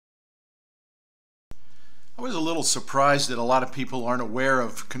I was a little surprised that a lot of people aren't aware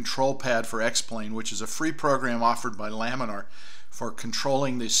of ControlPad for X-Plane, which is a free program offered by Laminar for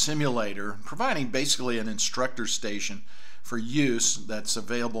controlling the simulator, providing basically an instructor station for use that's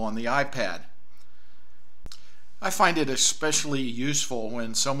available on the iPad. I find it especially useful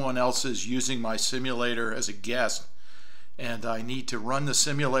when someone else is using my simulator as a guest and I need to run the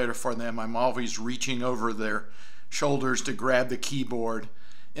simulator for them. I'm always reaching over their shoulders to grab the keyboard,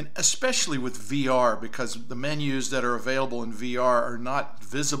 and especially with VR, because the menus that are available in VR are not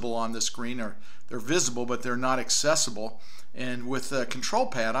visible on the screen, or they're visible but they're not accessible. And with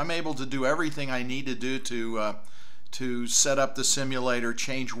ControlPad, I'm able to do everything I need to do to set up the simulator,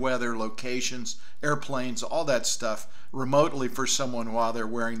 change weather, locations, airplanes, all that stuff remotely for someone while they're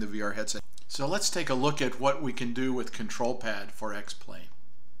wearing the VR headset. So let's take a look at what we can do with ControlPad for X-Plane.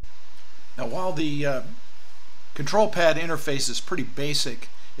 Now, while the ControlPad interface is pretty basic,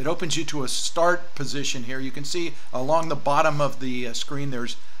 it opens you to a start position here. You can see along the bottom of the screen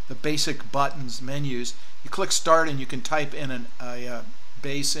there's the basic buttons, menus. You click start and you can type in a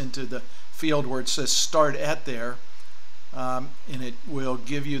base into the field where it says start at there, and it will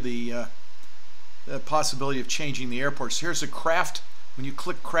give you the possibility of changing the airports. Here's a craft. When you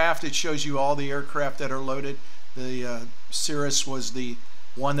click craft, it shows you all the aircraft that are loaded. The Cirrus was the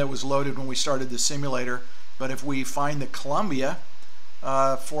one that was loaded when we started the simulator, but if we find the Columbia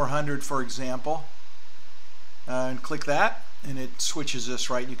 400, for example, and click that, and it switches us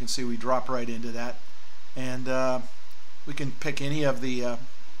right. You can see we drop right into that, and we can pick any of the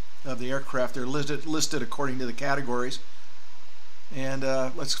aircraft. They're listed according to the categories. And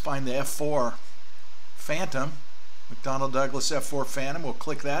let's find the F4 Phantom, McDonnell Douglas F4 Phantom. We'll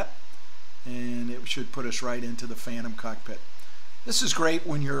click that, and it should put us right into the Phantom cockpit. This is great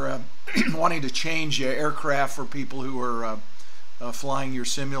when you're wanting to change your aircraft for people who are flying your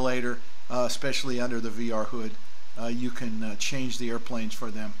simulator, especially under the VR hood. You can change the airplanes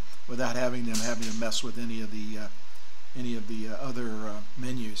for them without having to mess with any of the other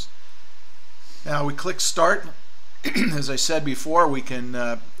menus. Now we click start. As I said before, we can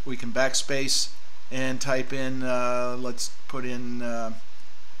backspace and type in, let's put in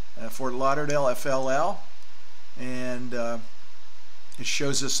Fort Lauderdale, FLL, and it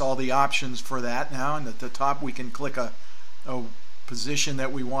shows us all the options for that now. And at the top we can click a position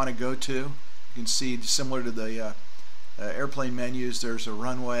that we want to go to. You can see, similar to the airplane menus, there's a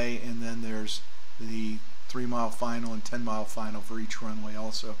runway, and then there's the 3-mile final and 10-mile final for each runway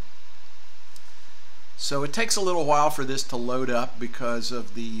also. So it takes a little while for this to load up because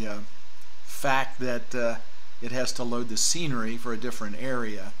of the fact that it has to load the scenery for a different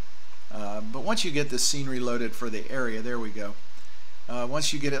area. But once you get the scenery loaded for the area, there we go.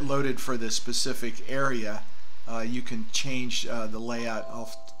 Once you get it loaded for the specific area, you can change the layout.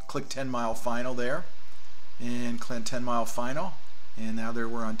 I'll click 10-mile final there, and click 10-mile final, and now there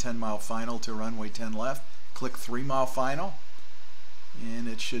we're on 10-mile final to runway 10 left. Click 3-mile final, and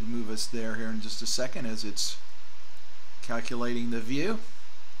it should move us there here in just a second as it's calculating the view.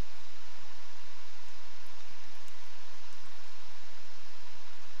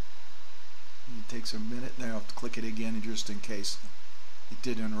 It takes a minute. Now I'll have to click it again just in case it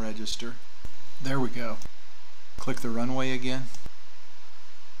didn't register. There we go. Click the runway again,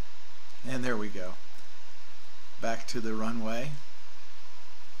 and there we go. Back to the runway.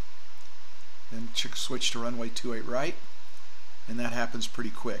 Then switch to runway 28 right, and that happens pretty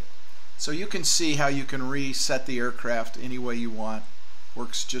quick. So you can see how you can reset the aircraft any way you want.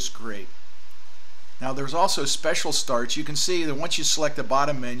 Works just great. Now there's also special starts. You can see that once you select the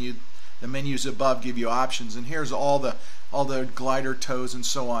bottom menu, the menus above give you options, and here's all the glider toes and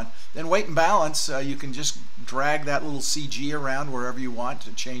so on. Then weight and balance, you can just drag that little CG around wherever you want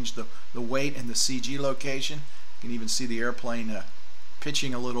to change the weight and the CG location. You can even see the airplane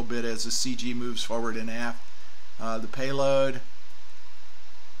pitching a little bit as the CG moves forward and aft. The payload,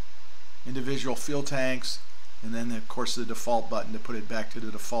 individual fuel tanks, and then of course the default button to put it back to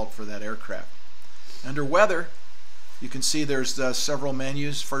the default for that aircraft. Under weather, you can see there's several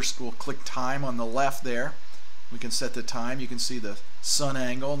menus. First we'll click time on the left there. We can set the time. You can see the sun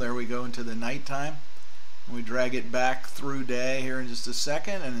angle. There we go into the nighttime. And we drag it back through day here in just a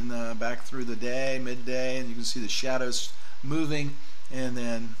second, and then back through the day, midday, and you can see the shadows moving, and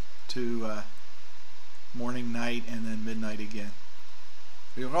then to morning, night, and then midnight again.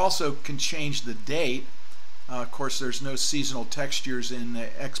 We also can change the date. Of course, there's no seasonal textures in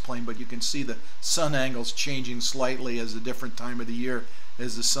X-Plane, but you can see the sun angles changing slightly as a different time of the year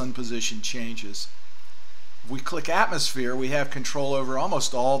as the sun position changes. If we click atmosphere, we have control over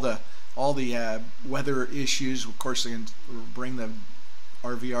almost all the weather issues. Of course, they can bring the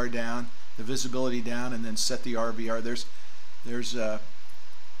RVR down, the visibility down and then set the RVR. There's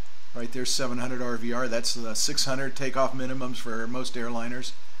right there's 700 RVR. That's the 600 takeoff minimums for most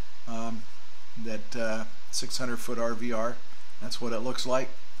airliners. That 600 foot RVR. That's what it looks like.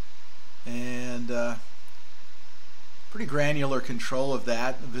 And pretty granular control of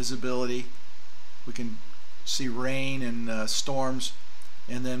that. Visibility. We can see rain and storms,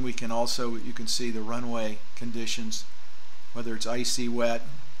 and then we can also, you can see the runway conditions, whether it's icy, wet.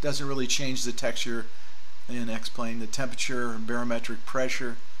 Doesn't really change the texture in X-Plane. The temperature, barometric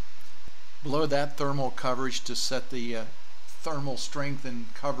pressure. Below that, thermal coverage to set the thermal strength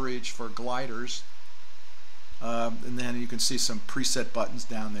and coverage for gliders. And then you can see some preset buttons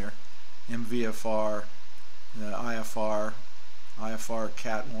down there. MVFR, IFR,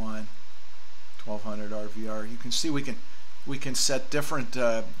 Cat 1, 1200 RVR. You can see we can set different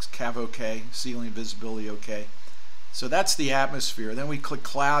CAV OK, ceiling visibility OK. So that's the atmosphere. Then we click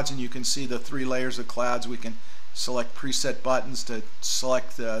clouds and you can see the 3 layers of clouds. We can select preset buttons to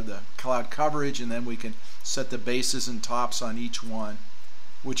select the cloud coverage, and then we can set the bases and tops on each one,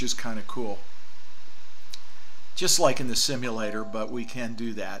 which is kind of cool. Just like in the simulator, but we can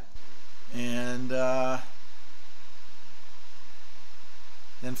do that. And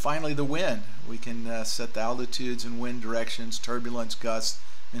then finally the wind. We can set the altitudes and wind directions, turbulence, gusts,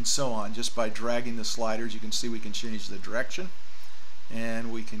 and so on. Just by dragging the sliders, you can see we can change the direction,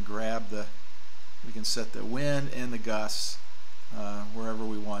 and we can we can set the wind and the gusts wherever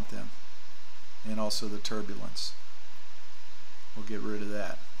we want them, and also the turbulence. We'll get rid of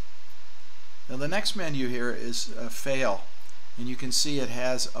that. Now the next menu here is fail, and you can see it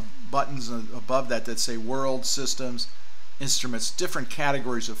has buttons above that say world, systems, instruments, different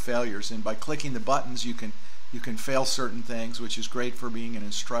categories of failures, and by clicking the buttons you can fail certain things, which is great for being an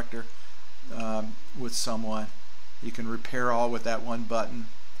instructor with someone. You can repair all with that one button.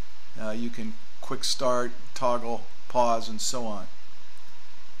 You can quick start, toggle, pause, and so on.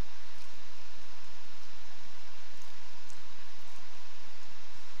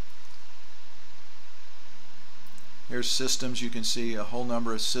 Here's systems. You can see a whole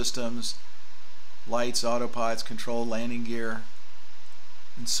number of systems, lights, autopilots, control, landing gear,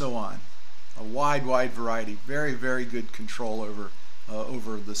 and so on. A wide variety. Very, very good control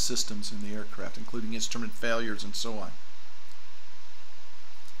over the systems in the aircraft, including instrument failures and so on.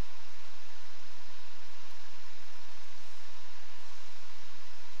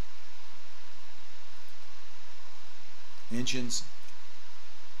 Engines,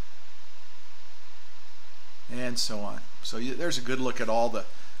 and so on. So there's a good look at all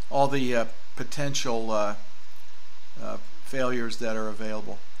the potential failures that are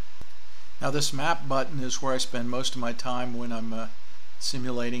available. Now this map button is where I spend most of my time when I'm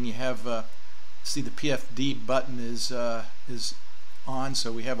simulating. You have see the PFD button is on,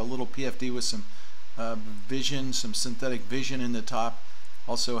 so we have a little PFD with some vision, some synthetic vision in the top.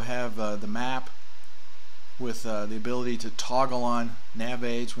 Also have the map with the ability to toggle on nav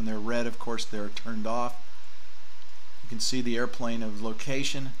aids. When they're red, of course, they're turned off. You can see the airplane of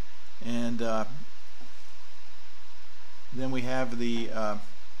location, and then we have the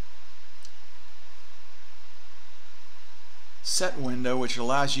set window, which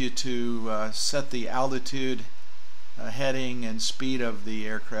allows you to set the altitude, heading, and speed of the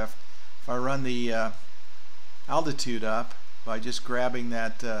aircraft. If I run the altitude up by just grabbing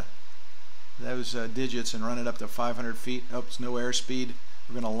those digits and run it up to 500 feet. Oops, no airspeed.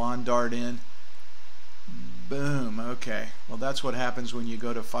 We're going to lawn dart in. Boom. Okay. Well, that's what happens when you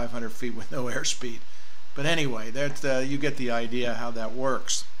go to 500 feet with no airspeed. But anyway, you get the idea how that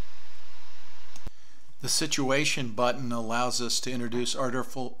works. The situation button allows us to introduce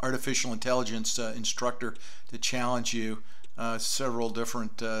artificial intelligence instructor to challenge you. Several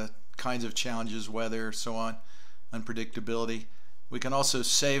different kinds of challenges, weather, so on, unpredictability. We can also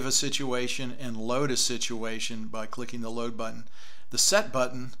save a situation and load a situation by clicking the load button. The set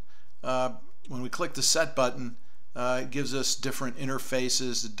button, when we click the set button, it gives us different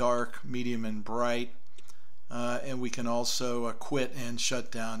interfaces, dark, medium, and bright. And we can also quit and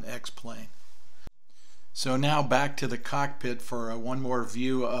shut down X-Plane. So now back to the cockpit for one more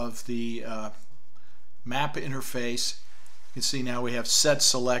view of the map interface. You can see now we have set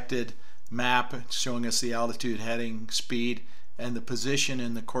selected, map showing us the altitude, heading, speed, and the position,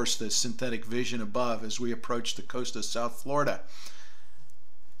 and of course the synthetic vision above as we approach the coast of South Florida.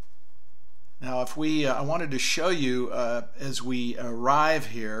 Now if I wanted to show you as we arrive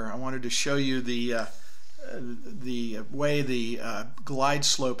here, I wanted to show you the way the glide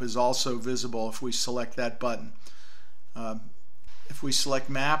slope is also visible if we select that button. If we select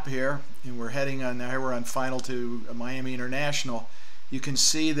map here, and we're heading on, now we're on final to Miami International, You can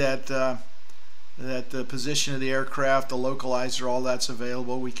see that that the position of the aircraft, the localizer, all that's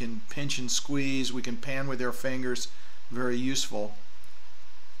available. We can pinch and squeeze, we can pan with our fingers, very useful.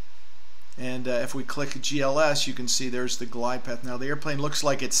 And if we click GLS, you can see there's the glide path. Now the airplane looks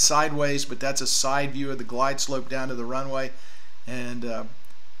like it's sideways, but that's a side view of the glide slope down to the runway, and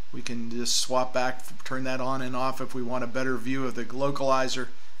we can just swap back, turn that on and off if we want a better view of the localizer.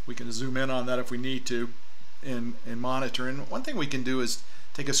 We can zoom in on that if we need to and monitor. And one thing we can do is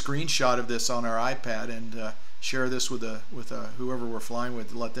take a screenshot of this on our iPad and share this with whoever we're flying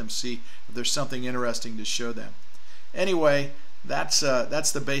with to let them see if there's something interesting to show them. Anyway, that's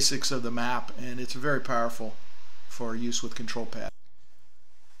the basics of the map, and it's very powerful for use with control pad.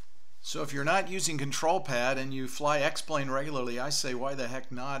 So if you're not using control pad and you fly X-Plane regularly, I say why the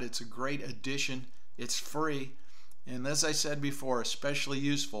heck not? It's a great addition. It's free, and as I said before, especially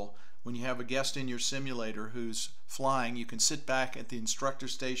useful when you have a guest in your simulator who's flying. You can sit back at the instructor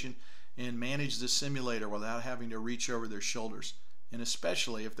station and manage the simulator without having to reach over their shoulders, and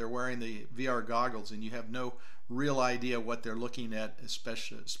especially if they're wearing the VR goggles and you have no real idea what they're looking at,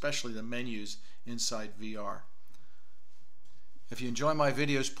 especially the menus inside VR. If you enjoy my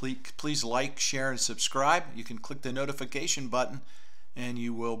videos, please like, share, and subscribe. You can click the notification button and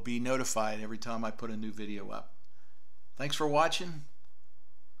you will be notified every time I put a new video up. Thanks for watching.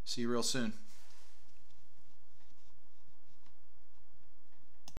 See you real soon.